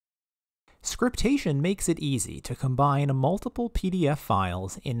Scriptation makes it easy to combine multiple PDF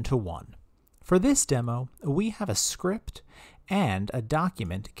files into one. For this demo, we have a script and a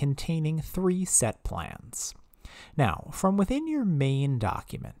document containing 3 set plans. Now, from within your main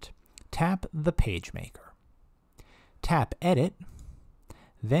document, tap the PageMaker. Tap Edit,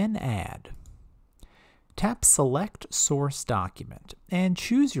 then Add. Tap Select Source Document and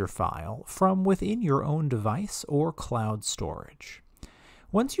choose your file from within your own device or cloud storage.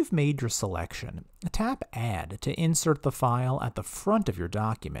 Once you've made your selection, tap Add to insert the file at the front of your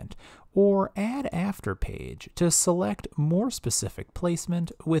document, or Add After Page to select more specific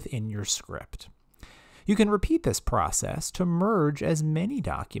placement within your script. You can repeat this process to merge as many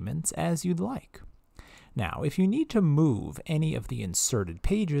documents as you'd like. Now, if you need to move any of the inserted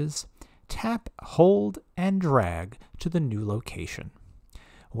pages, tap, hold, and drag to the new location.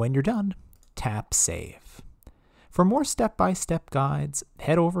 When you're done, tap Save. For more step-by-step guides,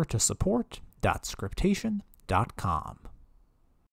 head over to support.scriptation.com.